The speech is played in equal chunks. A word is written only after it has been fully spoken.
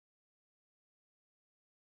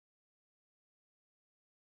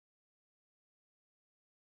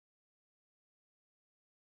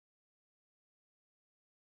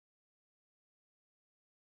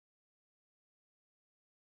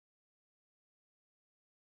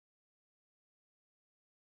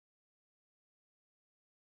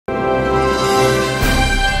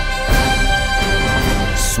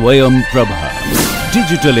Swayam Prabha.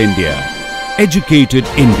 Digital India. Educated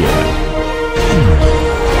India.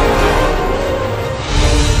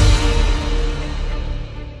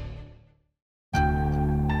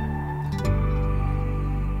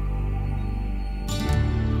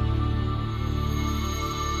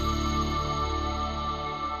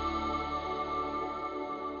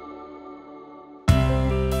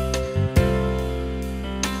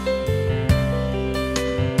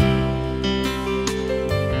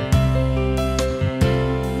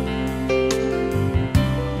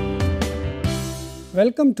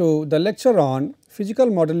 Welcome to the lecture on physical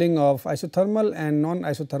modeling of isothermal and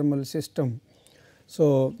non-isothermal system.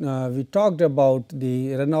 So, we talked about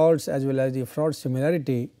the Reynolds as well as the Froude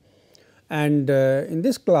similarity, and in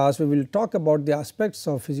this class we will talk about the aspects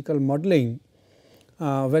of physical modeling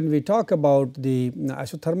when we talk about the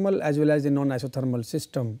isothermal as well as the non-isothermal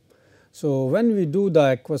system. So, when we do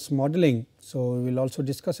the aqueous modeling, so we will also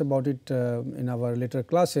discuss about it in our later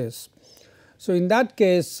classes. So, in that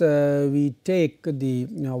case we take the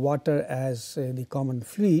water as the common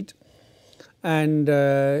fluid, and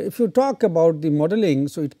if you talk about the modeling,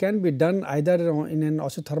 so it can be done either in an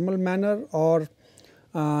isothermal manner, or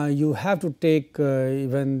you have to take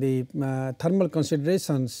even the thermal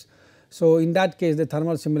considerations. So, in that case the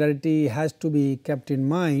thermal similarity has to be kept in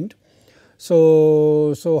mind.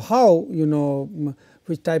 So, how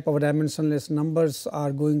which type of dimensionless numbers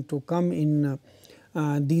are going to come in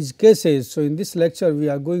these cases. So, in this lecture we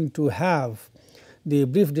are going to have the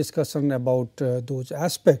brief discussion about those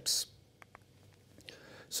aspects.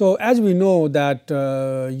 So, as we know that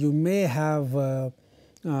you may have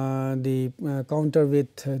the counter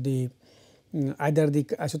with the either the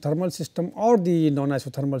isothermal system or the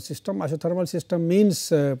non-isothermal system. Isothermal system means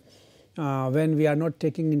when we are not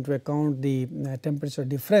taking into account the temperature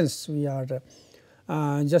difference, we are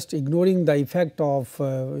just ignoring the effect of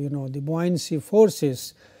the buoyancy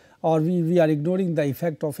forces, or we are ignoring the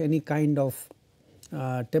effect of any kind of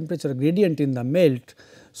temperature gradient in the melt.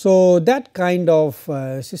 So, that kind of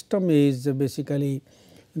system is basically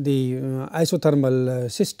the isothermal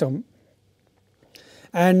system,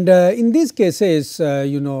 and in these cases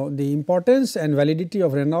the importance and validity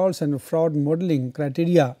of Reynolds and Froude modeling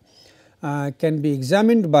criteria can be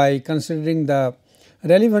examined by considering the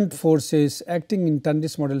relevant forces acting in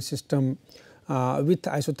TUNDISH model system with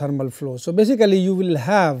isothermal flow. So, basically you will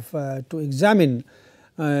have to examine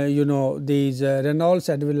these Reynolds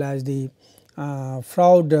as well as the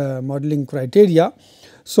Froude modeling criteria.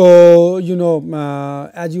 So,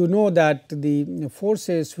 as you know that the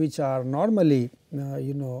forces which are normally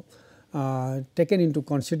taken into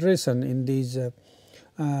consideration in these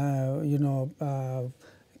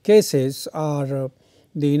cases are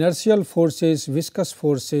the inertial forces, viscous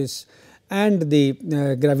forces, and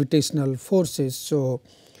the gravitational forces. So,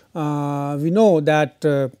 we know that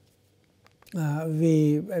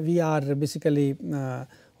we are basically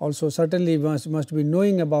also certainly must be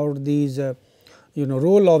knowing about these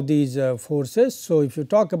role of these forces. So, if you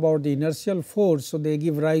talk about the inertial force, so they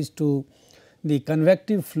give rise to the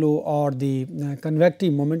convective flow or the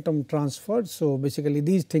convective momentum transfer. So, basically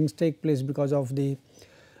these things take place because of the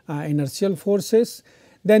inertial forces.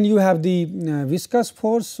 Then you have the viscous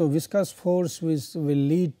force. So, viscous force will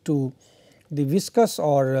lead to the viscous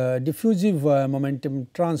or diffusive momentum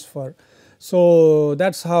transfer. So,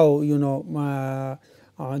 that is how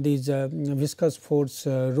these viscous force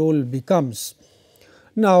role becomes.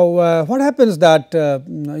 Now, what happens that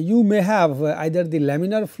you may have either the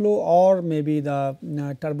laminar flow or maybe the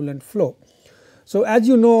turbulent flow. So, as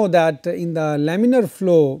you know that in the laminar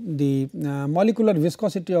flow the molecular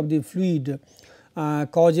viscosity of the fluid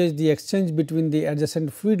causes the exchange between the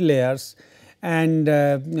adjacent fluid layers and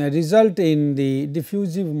result in the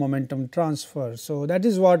diffusive momentum transfer. So, that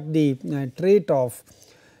is what the trait of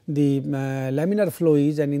the laminar flow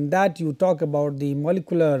is, and in that you talk about the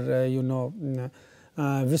molecular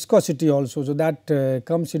viscosity also. So, that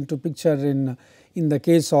comes into picture in the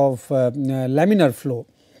case of laminar flow.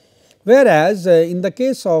 Whereas, in the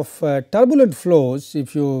case of turbulent flows,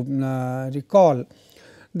 if you recall,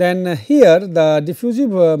 then here the diffusive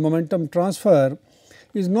momentum transfer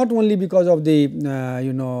is not only because of the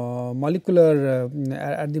molecular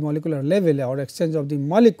at the molecular level or exchange of the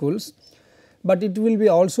molecules, but it will be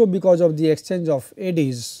also because of the exchange of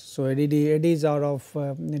eddies. So, eddies are of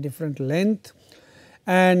different length,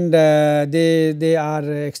 and they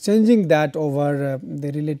are exchanging that over the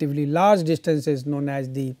relatively large distances known as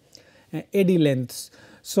the eddy lengths.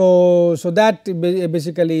 So, that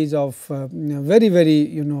basically is of very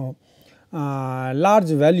large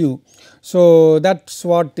value. So, that is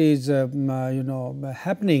what is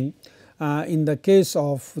happening in the case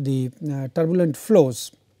of the turbulent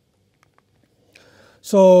flows.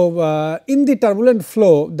 So, in the turbulent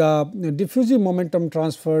flow, the diffusive momentum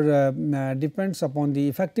transfer depends upon the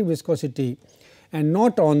effective viscosity and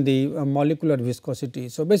not on the molecular viscosity.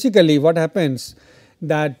 So, basically what happens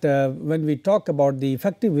that when we talk about the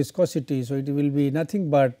effective viscosity, so it will be nothing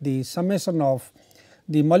but the summation of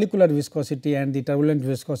the molecular viscosity and the turbulent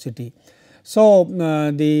viscosity. So,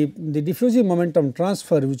 the diffusive momentum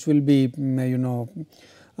transfer, which will be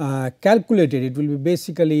calculated, it will be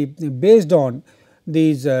basically based on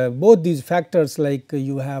these both these factors, like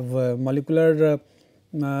you have molecular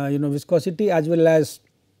viscosity as well as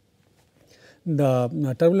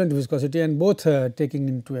the turbulent viscosity, and both taking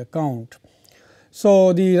into account.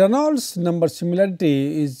 So, the Reynolds number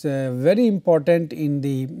similarity is very important in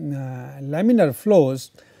the laminar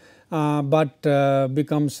flows, but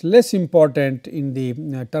becomes less important in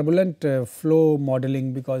the turbulent flow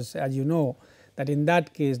modeling, because as you know that in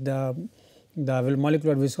that case the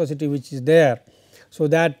molecular viscosity which is there. So,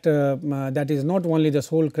 that is not only the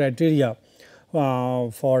sole criteria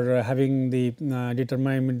for having the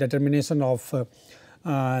determination of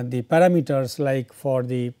the parameters, like for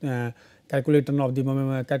the calculation of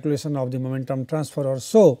the momentum transfer or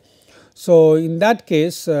so. So, in that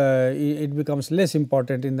case it becomes less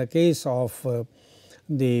important in the case of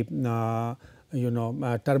the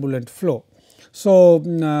turbulent flow. So,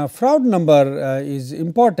 Froude number is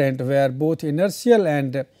important where both inertial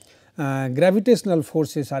and gravitational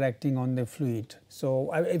forces are acting on the fluid. So,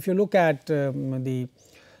 if you look at the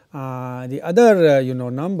other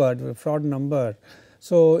number, the Froude number,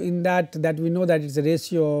 so in that we know that it is a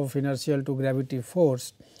ratio of inertial to gravity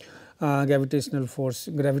force, gravitational force,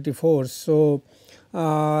 gravity force. So,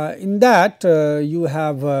 in that you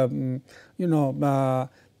have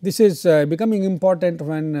this is becoming important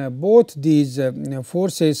when both these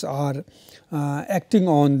forces are acting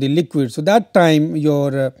on the liquid. So, that time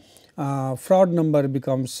your Froude number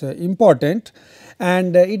becomes important,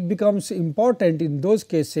 and it becomes important in those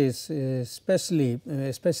cases, especially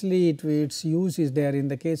its use is there in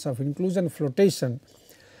the case of inclusion flotation,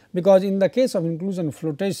 because in the case of inclusion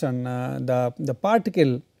flotation the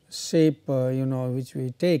particle shape which we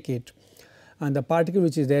take it, and the particle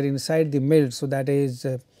which is there inside the melt. So, that is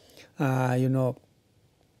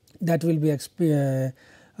that will be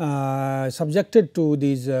subjected to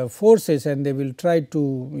these forces, and they will try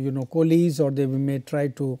to coalesce, or they may try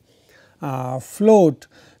to float.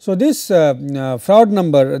 So, this Froude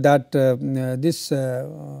number, that this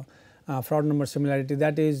Froude number similarity,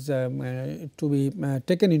 that is to be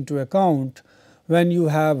taken into account when you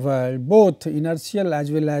have both inertial as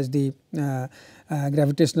well as the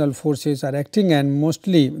gravitational forces are acting, and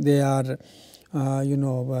mostly they are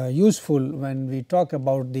useful when we talk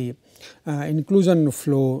about the inclusion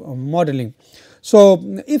flow modeling. So,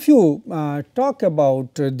 if you talk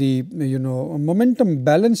about the momentum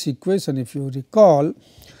balance equation, if you recall,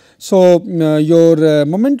 so your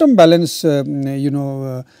momentum balance for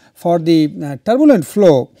the turbulent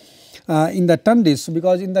flow in the TUNDISH,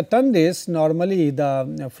 because in the TUNDISH normally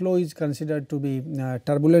the flow is considered to be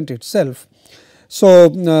turbulent itself. So,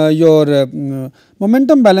 your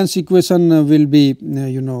momentum balance equation will be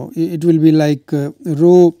it will be like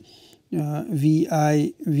rho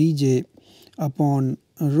Vi Vj upon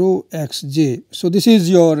rho xj. So, this is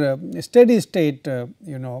your steady state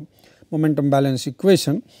momentum balance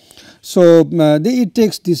equation. So, it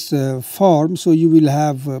takes this form. So, you will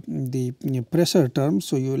have the pressure term.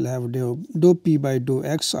 So, you will have dou p by dou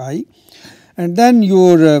xi, and then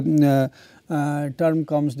your term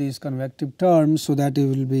comes these convective terms. So, that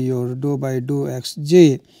will be your dou by dou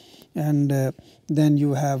xj, and then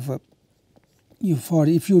you have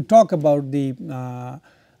if you talk about the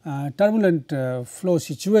turbulent flow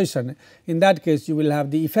situation, in that case you will have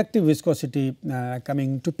the effective viscosity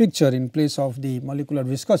coming to picture in place of the molecular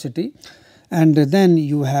viscosity, and then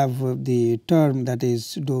you have the term that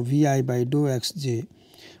is dou Vi by dou xj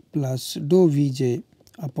plus dou Vj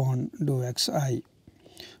upon dou xi.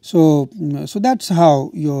 So, that is how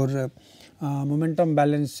your momentum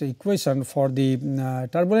balance equation for the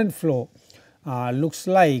turbulent flow looks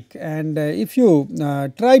like. And if you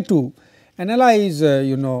try to analyze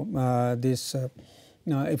this,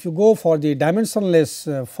 if you go for the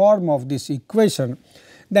dimensionless form of this equation,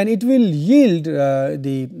 then it will yield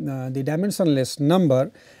the dimensionless number,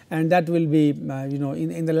 and that will be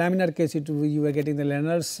in the laminar case you are getting the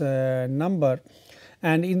Reynolds number,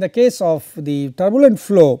 and in the case of the turbulent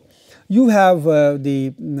flow you have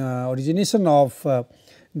the origination of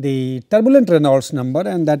the turbulent Reynolds number,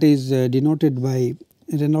 and that is denoted by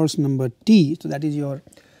Reynolds number T. So, that is your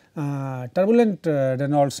turbulent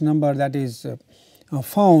Reynolds number that is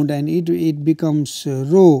found, and it becomes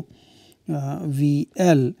rho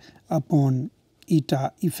VL upon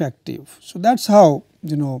eta effective. So, that is how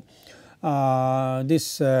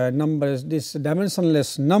this number, this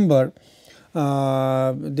dimensionless number,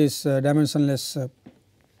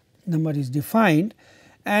 number is defined,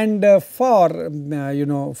 and for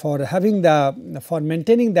for having for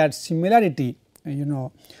maintaining that similarity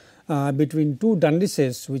between two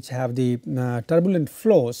Tundishes which have the turbulent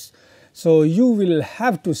flows. So, you will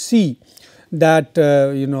have to see that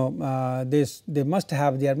there must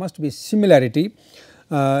be similarity.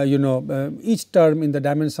 Each term in the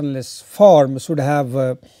dimensionless form should have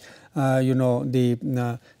the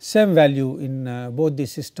same value in both the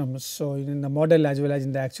systems. So, in the model as well as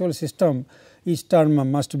in the actual system, each term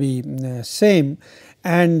must be same,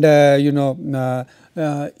 and it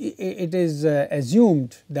is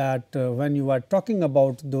assumed that when you are talking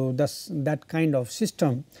about that kind of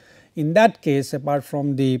system, in that case, apart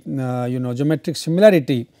from the geometric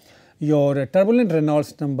similarity, your turbulent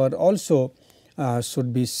Reynolds number also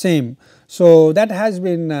should be same. So, that has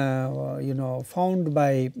been found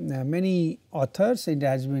by many authors. It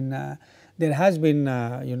has been there has been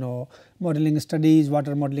modeling studies,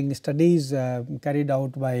 water modeling studies carried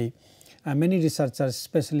out by many researchers,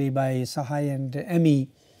 especially by Sahai and Emi,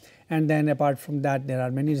 and then apart from that there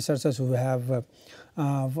are many researchers who have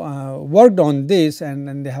worked on this,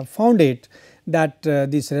 and they have found it that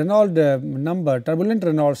this Reynolds number, turbulent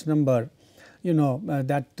Reynolds number,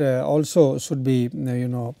 that also should be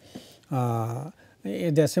the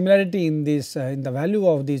similarity in this in the value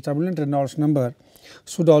of the turbulent Reynolds number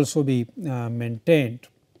should also be maintained.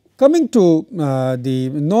 Coming to the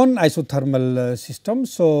non-isothermal system.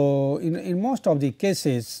 So, in most of the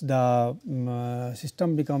cases the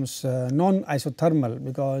system becomes non-isothermal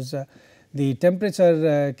because the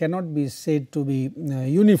temperature cannot be said to be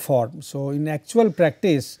uniform. So, in actual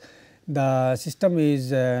practice the system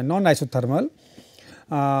is non-isothermal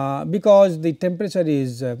because the temperature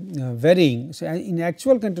is varying. So, in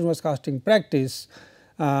actual continuous casting practice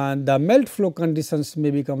the melt flow conditions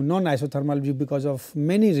may become non-isothermal because of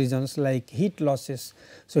many reasons like heat losses.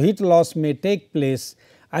 So, heat loss may take place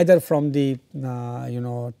either from the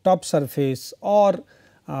top surface or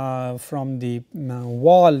from the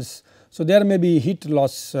walls. So, there may be heat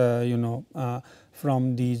loss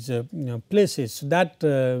from these places. So, that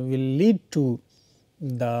will lead to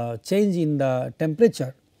the change in the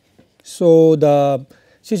temperature. So, the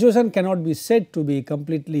situation cannot be said to be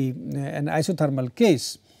completely an isothermal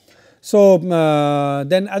case. So,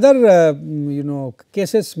 then other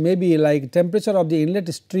cases may be like temperature of the inlet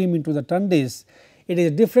stream into the Tundish, it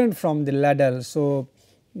is different from the ladle. So,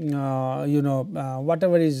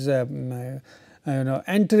 whatever is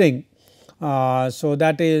entering, so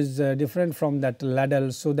that is different from that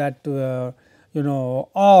ladle. So, that or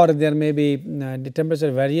there may be the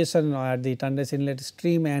temperature variation at the Tundish inlet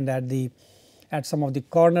stream and at some of the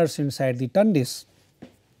corners inside the Tundish.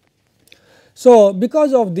 So,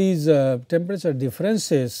 because of these temperature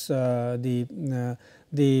differences, the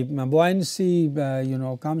buoyancy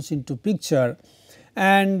comes into picture,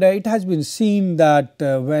 and it has been seen that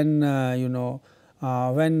when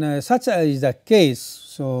such is the case.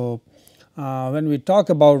 So, when we talk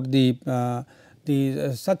about the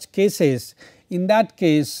such cases, in that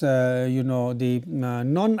case the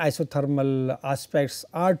non-isothermal aspects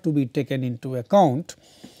are to be taken into account.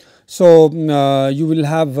 So, you will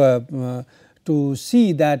have to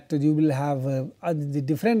see that you will have the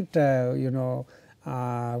different kind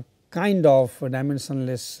of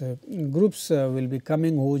dimensionless groups will be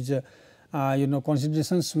coming, whose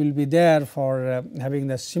considerations will be there for having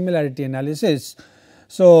the similarity analysis.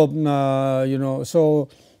 So, so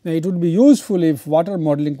it would be useful if water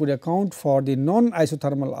modeling could account for the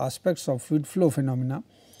non-isothermal aspects of fluid flow phenomena.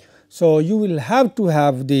 So, you will have to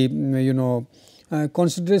have the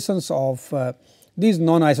considerations of these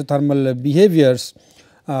non-isothermal behaviors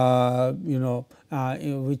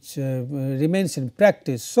which remains in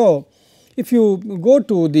practice. So, if you go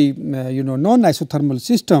to the non-isothermal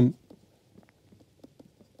system,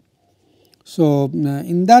 so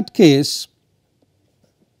in that case,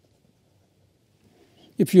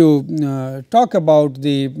 if you talk about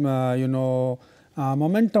the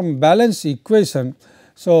momentum balance equation.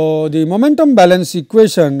 So, the momentum balance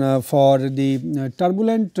equation for the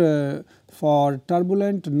turbulent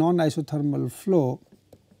non-isothermal flow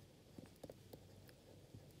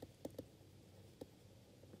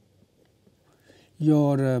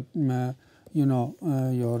your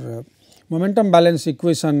momentum balance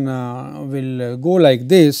equation will go like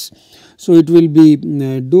this. So, it will be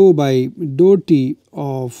dou by dou T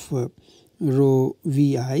of rho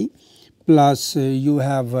Vi plus you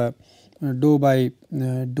have dou by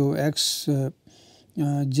dou x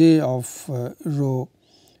j of rho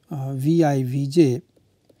Vi Vj,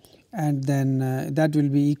 and then that will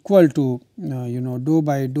be equal to dou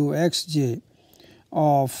by dou xj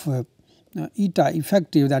of eta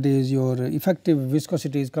effective, that is your effective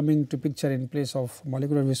viscosity is coming to picture in place of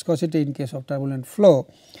molecular viscosity in case of turbulent flow.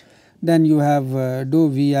 Then you have dou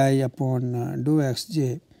Vi upon dou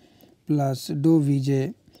xj plus dou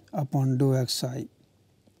Vj upon dou xi.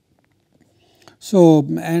 So,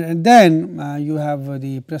 and then you have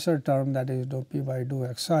the pressure term, that is dou P by dou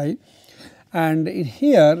xi, and in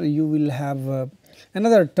here you will have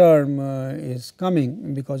another term is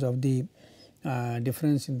coming because of the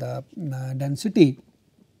difference in the density.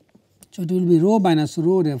 So, it will be rho minus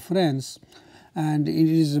rho reference, and it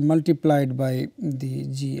is multiplied by the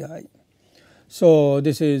Gi. So,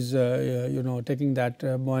 this is taking that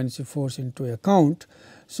buoyancy force into account.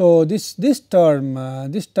 So, this term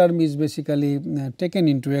is basically taken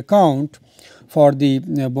into account for the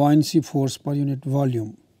buoyancy force per unit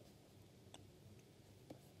volume.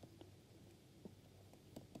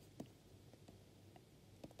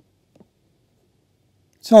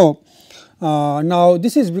 So, now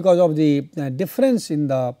this is because of the difference in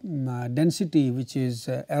the density which is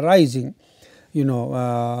arising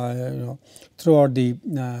throughout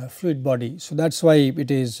the fluid body. So, that is why it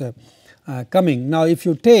is coming. Now, if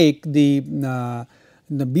you take the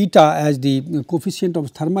beta as the coefficient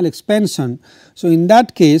of thermal expansion, so in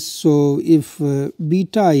that case, so if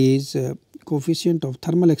beta is coefficient of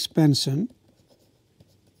thermal expansion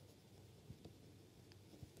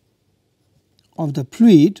of the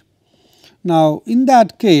fluid, now in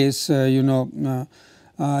that case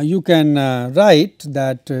you can write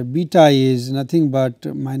that beta is nothing but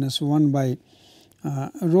minus 1 by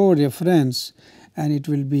rho reference, and it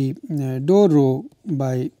will be dou rho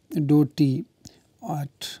by dou T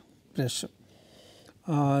at pressure.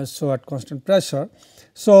 So, at constant pressure.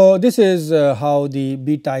 So, this is how the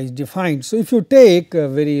beta is defined. So, if you take a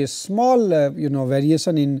very small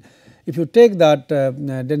variation in, if you take that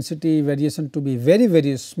density variation to be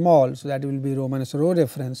very small, so that will be rho minus rho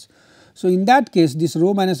reference. So, in that case this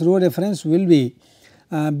rho minus rho reference will be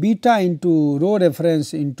beta into rho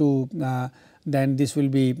reference into then this will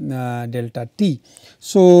be delta T.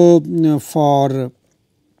 So, for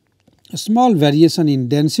a small variation in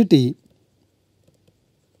density,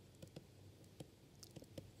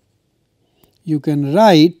 you can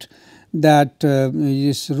write that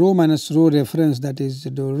this rho minus rho reference, that is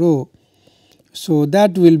dou rho. So,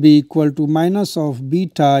 that will be equal to minus of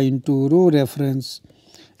beta into rho reference,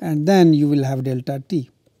 and then you will have delta T.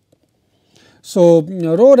 So,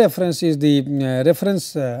 rho reference is the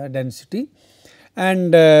reference density,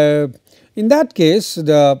 and in that case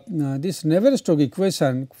this Navier-Stokes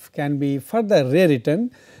equation can be further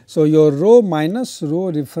rewritten. So, your rho minus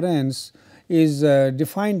rho reference is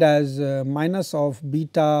defined as minus of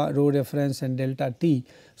beta rho reference and delta T.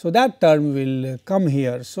 So, that term will come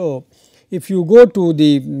here. So, if you go to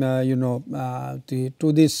the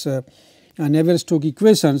to this Navier-Stokes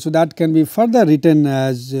equation, so that can be further written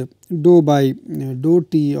as dou by dou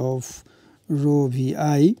T of rho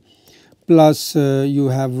Vi plus you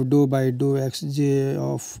have dou by dou xj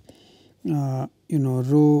of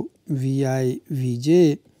rho Vi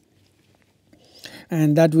Vj,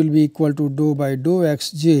 and that will be equal to dou by dou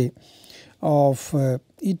xj of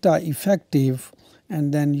eta effective,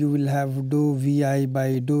 and then you will have dou Vi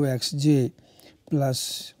by dou xj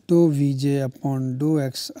plus dou Vj upon dou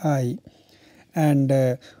xi, and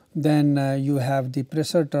then you have the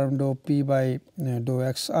pressure term dou P by dou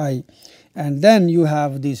xi, and then you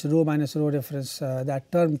have this rho minus rho reference, that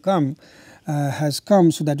term has come.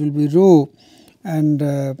 So, that will be rho and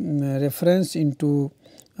reference into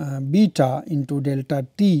beta into delta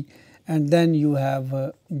T, and then you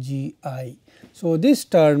have Gi. So, this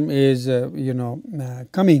term is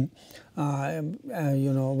coming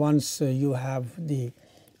once you have the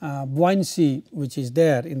buoyancy which is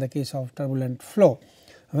there in the case of turbulent flow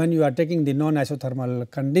when you are taking the non-isothermal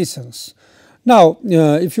conditions. Now,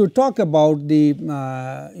 if you talk about the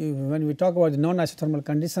when we talk about the non-isothermal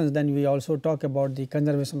conditions, then we also talk about the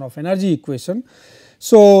conservation of energy equation.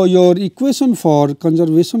 So, your equation for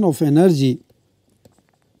conservation of energy,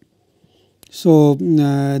 so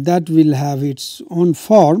that will have its own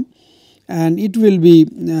form, and it will be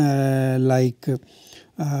like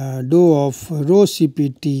dou of rho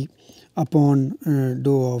Cpt upon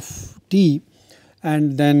dou of T,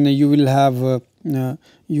 and then you will have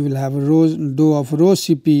rho dou of rho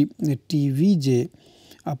Cp T Vj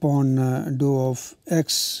upon dou of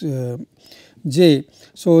x j.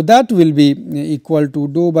 So, that will be equal to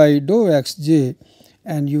dou by dou x j,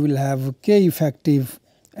 and you will have k effective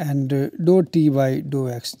and dou t by dou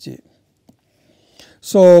x j.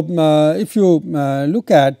 So, if you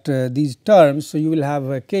look at these terms, so you will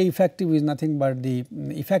have k effective is nothing but the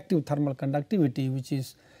effective thermal conductivity, which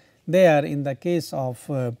is there in the case of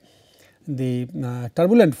the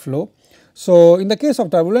turbulent flow. So, in the case of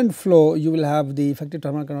turbulent flow, you will have the effective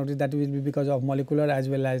thermal conductivity, that will be because of molecular as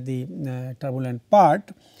well as the turbulent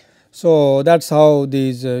part. So, that is how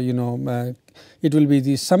these it will be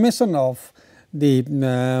the summation of the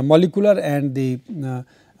molecular and the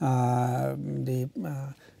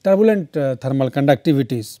turbulent thermal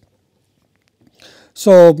conductivities.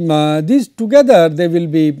 So, these together they will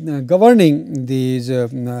be governing these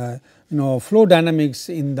flow dynamics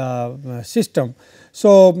in the system.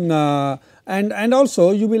 So, and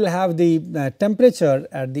also you will have the temperature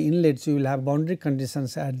at the inlet, so you will have boundary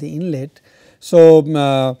conditions at the inlet.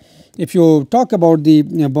 So, if you talk about the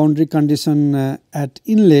boundary condition at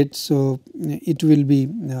inlet, so it will be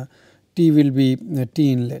T will be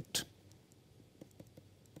T inlet.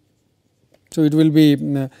 So, it will be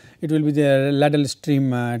the ladle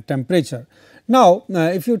stream temperature. Now,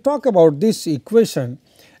 if you talk about this equation,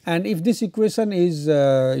 and if this equation is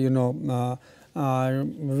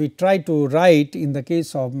we try to write in the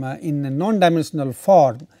case of in a non-dimensional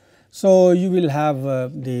form. So, you will have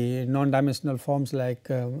the non-dimensional forms like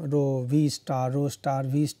rho v star, rho star,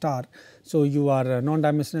 v star. So, you are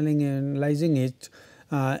non-dimensionalizing it,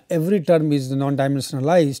 every term is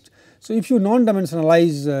non-dimensionalized. So, if you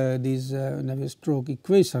non-dimensionalize this Navier-Stokes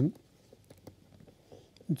equation,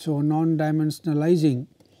 so non-dimensionalizing,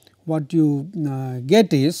 what you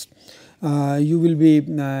get is you will be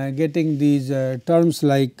getting these terms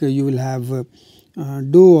like you will have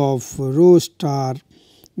dou of rho star,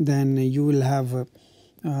 then you will have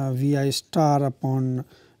Vi star upon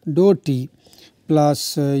dou t,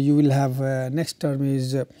 plus you will have next term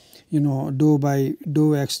is dou by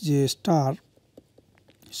dou x j star.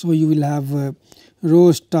 So, you will have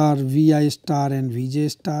rho star, Vi star and Vj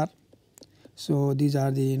star. So, these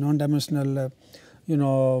are the non-dimensional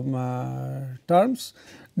terms.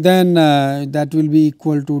 Then that will be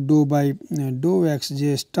equal to dou by dou x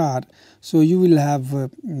j star. So, you will have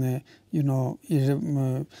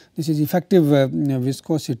this is effective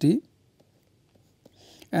viscosity,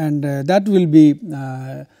 and that will be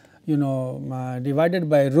divided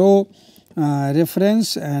by rho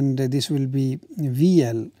reference, and this will be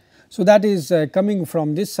VL. So, that is coming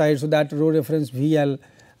from this side. So, that rho reference VL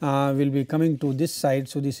will be coming to this side.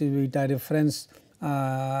 So, this is beta reference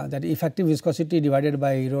that effective viscosity divided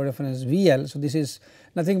by rho reference VL. So, this is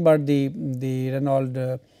nothing but the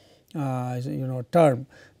Reynolds term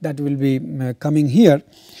that will be coming here,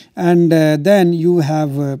 and then you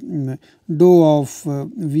have dou of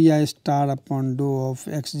Vi star upon dou of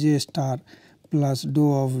xj star plus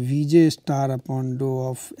dou of Vj star upon dou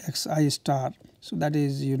of xi star. So, that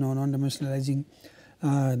is non-dimensionalizing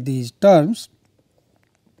these terms.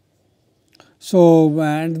 So,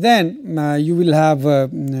 and then you will have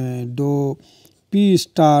dou p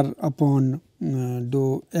star upon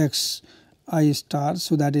dou x I star.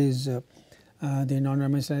 So, that is the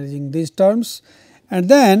non-dimensionalizing these terms, and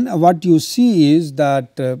then what you see is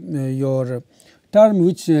that your term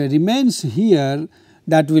which remains here,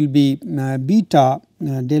 that will be beta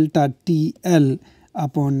delta T L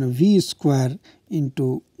upon V square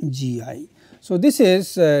into G I. So, this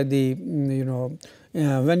is the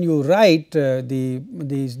when you write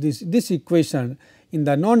this equation in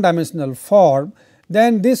the non-dimensional form,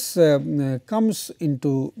 then this comes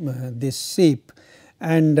into this shape,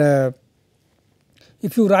 and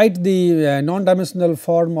if you write the non-dimensional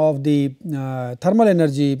form of the thermal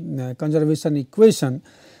energy conservation equation,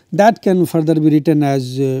 that can further be written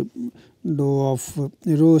as dou of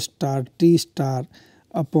rho star T star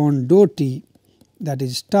upon dou T, that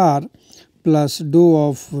is star, plus dou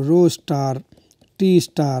of rho star T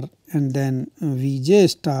star and then Vj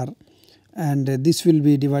star, and this will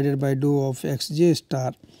be divided by dou of xj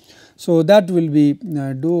star. So, that will be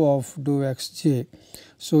dou of dou xj.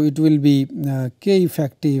 So, it will be k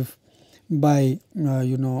effective by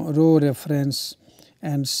rho reference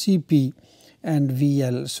and Cp and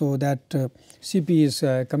VL. So, that Cp is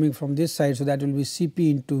coming from this side. So, that will be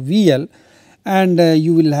Cp into VL, and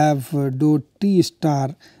you will have dou T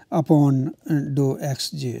star upon dou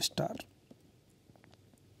xj star.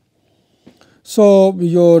 So,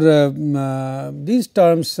 your these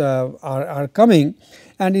terms are coming,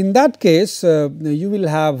 and in that case you will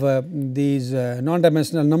have these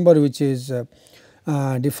non-dimensional number which is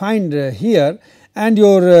defined here, and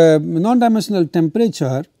your non-dimensional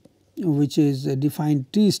temperature, which is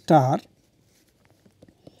defined T star.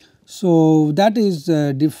 So, that is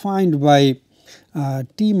defined by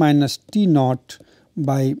T minus T naught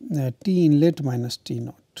by T inlet minus T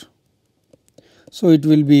naught. So, it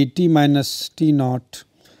will be T minus T naught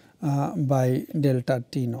by delta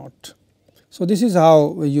T naught. So, this is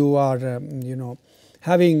how you are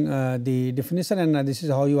having the definition, and this is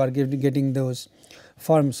how you are getting those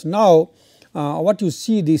forms. Now, what you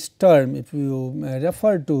see this term, if you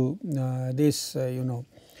refer to this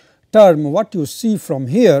term, what you see from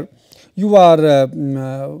here, you are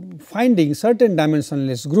finding certain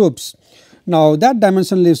dimensionless groups. Now, that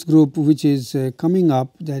dimensionless group which is coming up,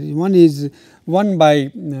 that one is 1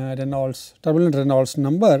 by Reynolds, turbulent Reynolds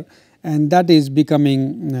number, and that is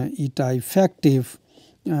becoming eta effective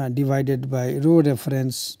divided by rho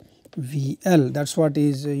reference VL. That is what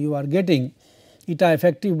is you are getting, eta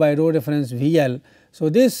effective by rho reference VL. So,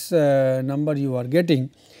 this number you are getting,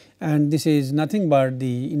 and this is nothing but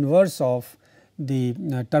the inverse of the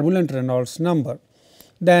turbulent Reynolds number.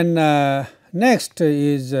 Then next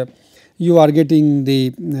is you are getting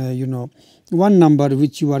the one number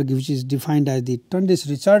which is defined as the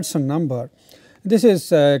TUNDISH-Richardson number. This is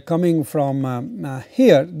coming from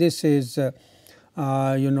here. This is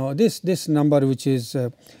this number which is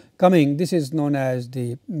coming. This is known as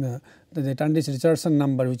the TUNDISH-Richardson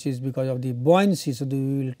number, which is because of the buoyancy. So,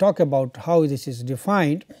 we will talk about how this is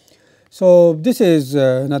defined. So, this is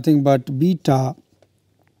nothing but beta,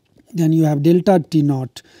 then you have delta T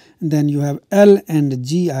naught, then you have L and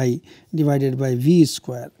G I divided by V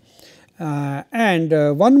square. And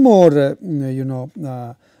one more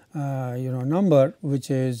number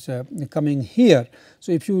which is coming here.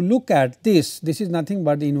 So, if you look at this, this is nothing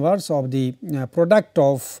but the inverse of the product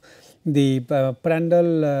of the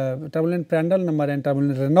turbulent Prandtl number and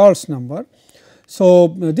turbulent Reynolds number. So,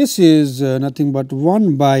 this is nothing but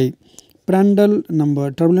 1 by Prandtl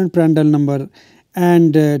number, turbulent Prandtl number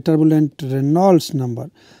and turbulent Reynolds number.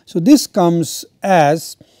 So, this comes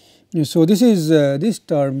as, so this is this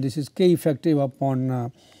term, this is K effective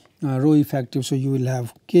upon rho effective. So, you will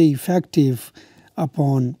have K effective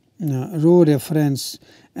upon rho reference,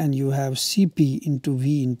 and you have Cp into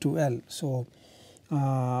V into L. So,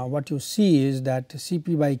 what you see is that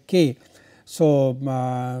Cp by K. So,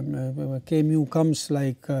 K mu comes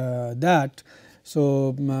like that.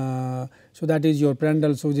 So, so that is your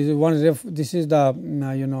Prandtl. So, this is this is the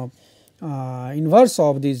inverse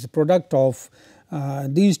of this product of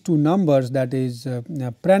these two numbers, that is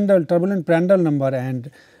turbulent Prandtl number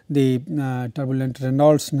and the turbulent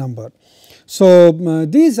Reynolds number. So,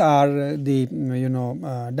 these are the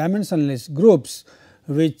dimensionless groups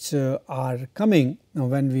which are coming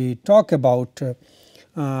when we talk about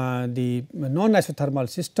the non-isothermal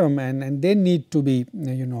system, and they need to be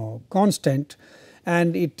constant,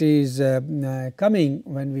 and it is coming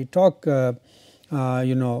when we talk when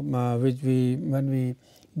we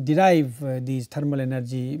derive these thermal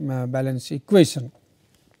energy balance equation.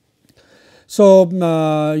 So,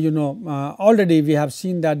 already we have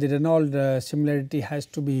seen that the Reynolds similarity has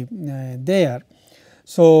to be there.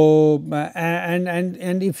 So,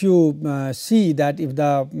 and if you see that if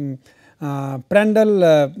the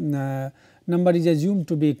Prandtl number is assumed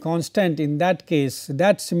to be constant, in that case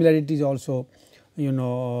that similarity is also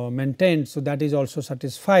maintained. So, that is also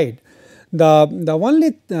satisfied. The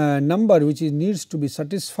only number which needs to be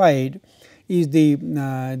satisfied is the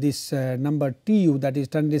this number Tu, that is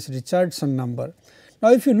TUNDISH-Richardson number.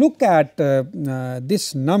 Now, if you look at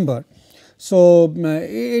this number, so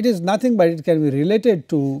it is nothing but it can be related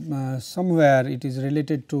to somewhere, it is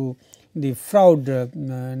related to the Froude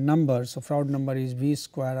number. So, Froude number is V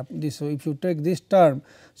square up this. So, if you take this term,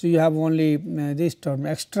 so you have only this term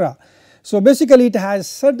extra. So, basically it has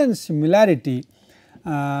certain similarity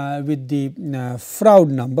with the Froude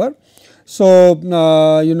number. So,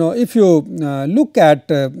 if you look at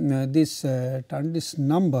this TUNDISH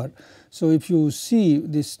number, so if you see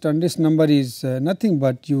this TUNDISH number is nothing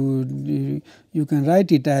but you can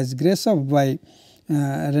write it as Grasov by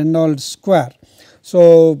Reynolds square.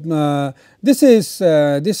 So, this is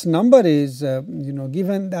this number is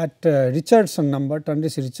given that Richardson number,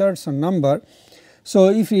 TUNDISH-Richardson number. So,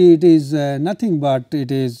 if it is nothing but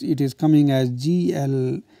it is coming as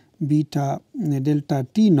GL beta delta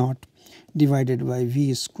T naught divided by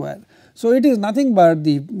V square. So, it is nothing but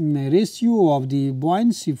the ratio of the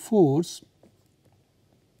buoyancy force,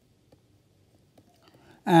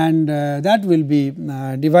 and that will be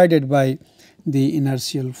divided by the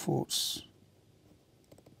inertial force.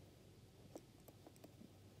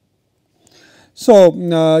 So,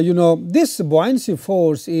 this buoyancy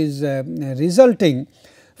force is resulting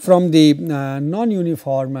from the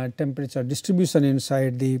non-uniform temperature distribution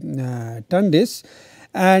inside the TUNDISH,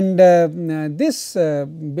 and this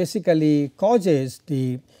basically causes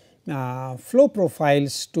the flow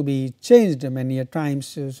profiles to be changed many a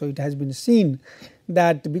times. So, it has been seen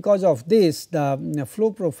that because of this the flow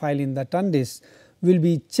profile in the TUNDISH will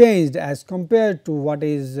be changed as compared to what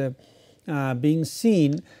is being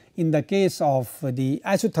seen in the case of the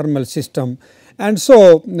isothermal system. And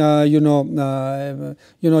so, it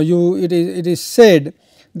is said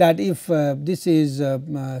that if this is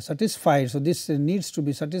satisfied, so this needs to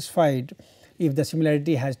be satisfied if the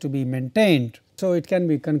similarity has to be maintained. So, it can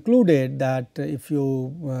be concluded that if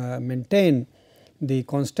you maintain the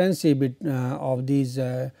constancy of these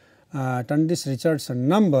TUNDISH Richardson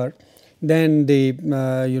number, then the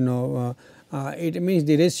it means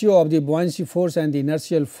the ratio of the buoyancy force and the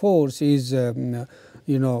inertial force is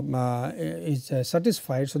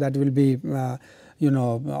satisfied. So, that will be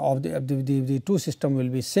of the two system will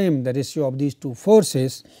be same, the ratio of these two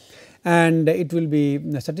forces, and it will be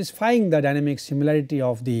satisfying the dynamic similarity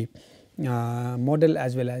of the model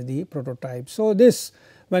as well as the prototype. So, this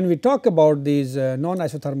when we talk about these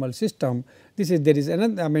non-isothermal system, there is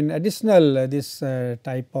another additional this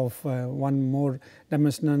type of one more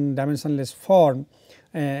dimensionless form,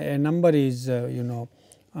 a number is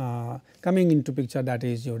coming into picture, that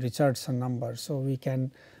is your Richardson number. So, we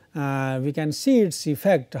can see its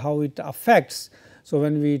effect, how it affects. So,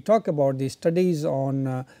 when we talk about the studies on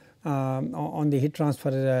the heat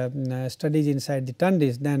transfer studies inside the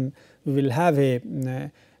TUNDISH, then we will have a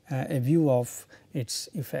view of its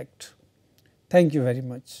effect. Thank you very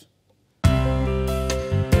much.